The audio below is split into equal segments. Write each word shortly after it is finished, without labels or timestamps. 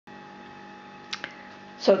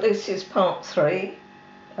So this is part 3,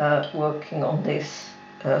 working on this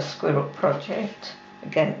squirrel project.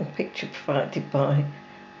 Again, the picture provided by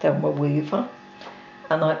Thelma Weaver.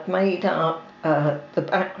 And I've made up, the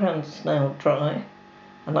background's now dry,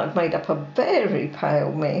 and I've made up a very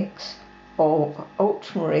pale mix of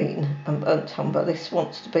ultramarine and burnt umber. This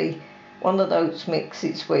wants to be one of those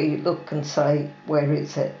mixes where you look and say, where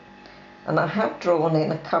is it? And I have drawn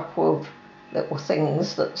in a couple of little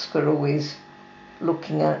things that squirrel is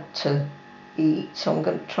looking at to eat, so I'm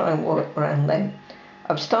going to try and work around them.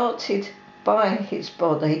 I've started by his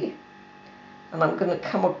body, and I'm going to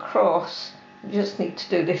come across. You just need to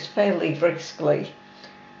do this fairly briskly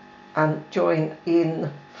and join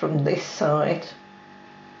in from this side,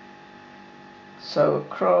 so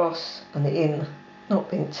across and in,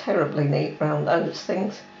 not being terribly neat around those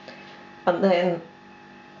things, and then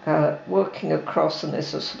working across, and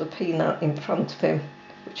there's a sort of peanut in front of him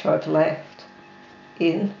which I've left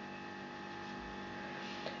in,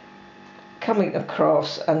 coming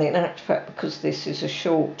across, and in actual fact, because this is a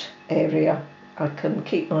short area, I can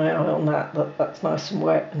keep my eye on that's nice and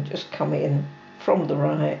wet, and just come in from the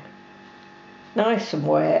right, nice and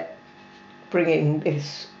wet, bringing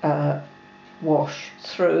this wash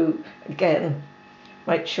through. Again,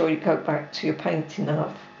 make sure you go back to your paint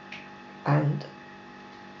enough and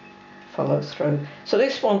follow through. So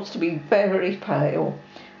this wants to be very pale.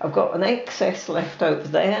 I've got an excess left over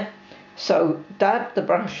there, so dab the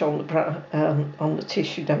brush on the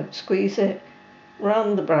tissue, don't squeeze it.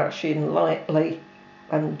 Run the brush in lightly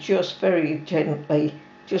and just very gently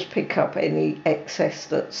just pick up any excess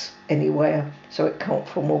that's anywhere so it can't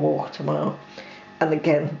form a watermark. And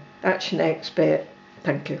again, that's your next bit.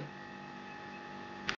 Thank you.